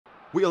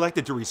we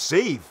elected to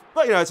receive.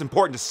 But you know, it's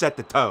important to set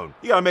the tone.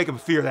 You gotta make them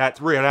fear that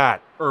 3 and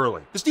out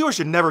early. The Steelers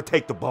should never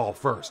take the ball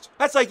first.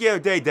 That's like the other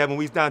day, Deb, when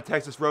we was down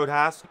Texas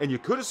Roadhouse, and you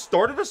could have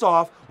started us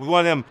off with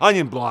one of them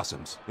onion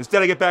blossoms.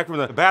 Instead, I get back from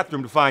the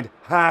bathroom to find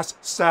Hass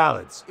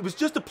salads. It was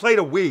just a plate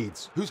of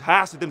weeds. Whose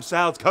Hass did them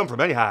salads come from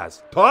anyhow?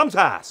 Tom's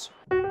Hass.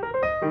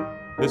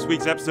 This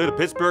week's episode of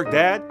Pittsburgh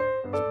Dad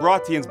is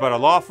brought to you by the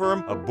law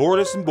firm of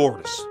Bordas &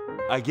 Bordas.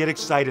 I get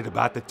excited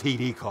about the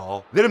TD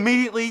call, then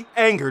immediately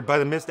angered by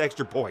the missed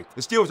extra point.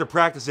 The Steelers are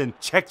practicing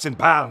checks and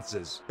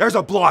balances. There's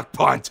a block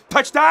punt.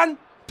 Touchdown?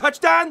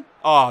 Touchdown?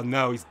 Oh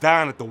no, he's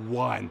down at the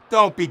 1.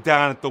 Don't be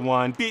down at the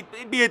 1.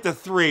 Be at the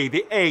 3,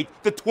 the 8,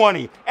 the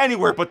 20,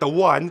 anywhere but the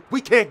 1. We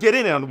can't get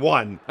in on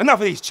 1. Enough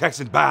of these checks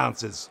and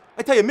balances.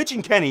 I tell you, Mitch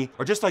and Kenny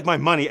are just like my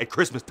money at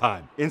Christmas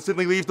time.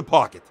 Instantly leaves the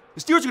pocket.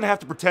 The Steelers are gonna have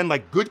to pretend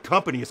like good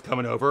company is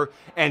coming over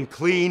and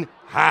clean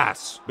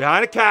Hass.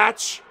 Behind a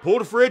catch, pull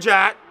the fridge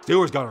out.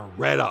 Steelers got a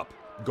red up.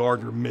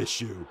 Gardner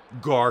Minshew.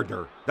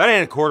 Gardner. That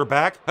ain't a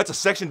quarterback. That's a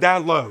section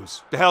down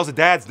Lowe's. The hell's the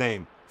dad's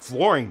name?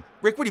 Flooring.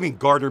 Rick, what do you mean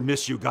Gardner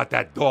Minshew got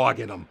that dog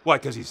in him?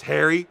 What, because he's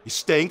hairy, he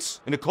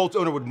stinks, and the Colts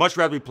owner would much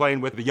rather be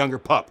playing with the younger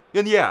pup?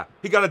 And yeah,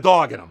 he got a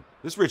dog in him.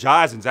 This Rich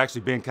Eisen's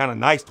actually being kind of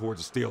nice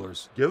towards the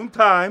Steelers. Give him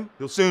time,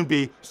 he'll soon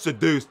be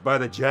seduced by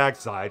the Jag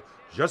side,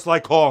 just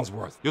like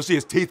Collinsworth. You'll see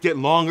his teeth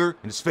getting longer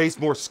and his face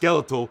more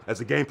skeletal as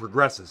the game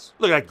progresses.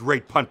 Look at that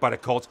great punt by the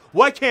Colts.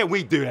 Why can't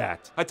we do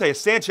that? I tell you,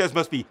 Sanchez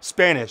must be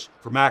Spanish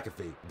for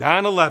McAfee.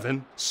 Down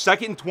 11,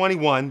 2nd and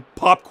 21,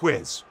 pop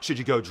quiz. Should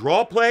you go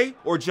draw play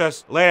or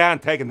just lay down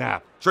and take a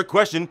nap? Trick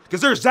question,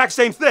 because they're the exact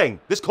same thing.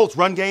 This Colts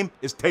run game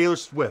is Taylor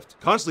Swift.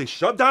 Constantly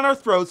shoved down our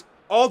throats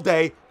all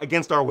day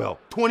against our will.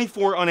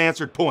 24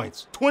 unanswered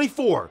points.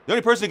 24. The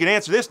only person who can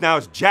answer this now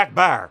is Jack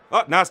Bauer.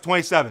 Oh, now it's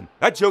 27.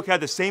 That joke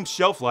had the same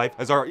shelf life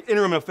as our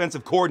interim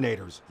offensive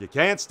coordinators. You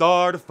can't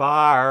start a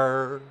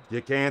fire.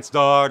 You can't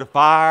start a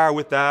fire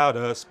without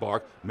a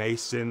spark.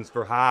 Mason's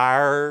for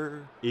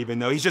hire. Even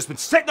though he's just been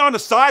sitting on the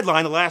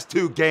sideline the last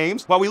 2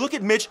 games, while we look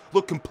at Mitch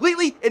look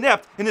completely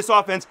inept in this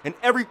offense in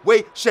every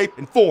way, shape,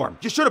 and form.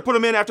 You should have put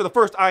him in after the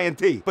first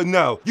INT. But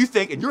no, you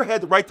think in your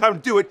head the right time to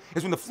do it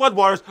is when the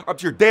floodwaters are up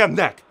to your damn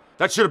neck.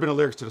 That should have been the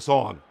lyrics to the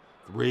song.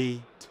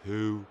 3,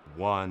 2,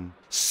 1,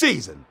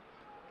 season.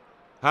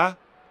 Huh?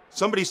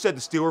 Somebody said the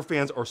Steeler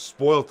fans are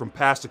spoiled from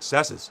past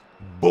successes.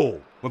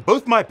 Bull. When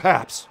both my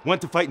paps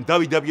went to fight in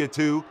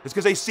WW2, it's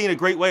because they seen a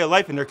great way of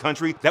life in their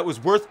country that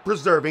was worth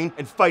preserving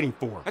and fighting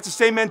for. That's the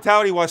same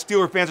mentality why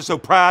Steeler fans are so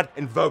proud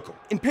and vocal.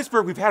 In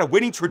Pittsburgh, we've had a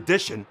winning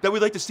tradition that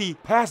we'd like to see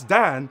passed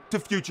down to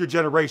future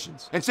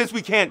generations. And since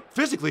we can't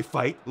physically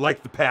fight,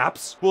 like the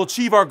paps, we'll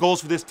achieve our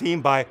goals for this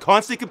team by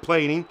constantly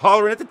complaining,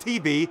 hollering at the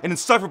TV, and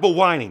insufferable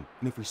whining.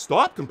 And if we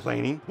stop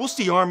complaining, we'll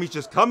see armies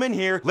just come in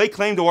here, lay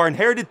claim to our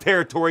inherited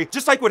territory,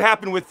 just like what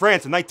happened with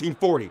France in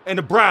 1940, and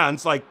the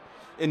Browns, like,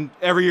 in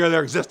every year of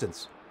their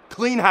existence.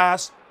 Clean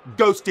house,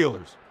 go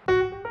Steelers.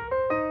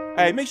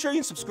 Hey, make sure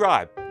you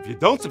subscribe. If you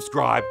don't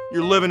subscribe,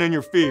 you're living in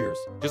your fears.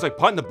 Just like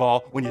punting the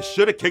ball when you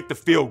should have kicked the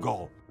field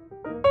goal.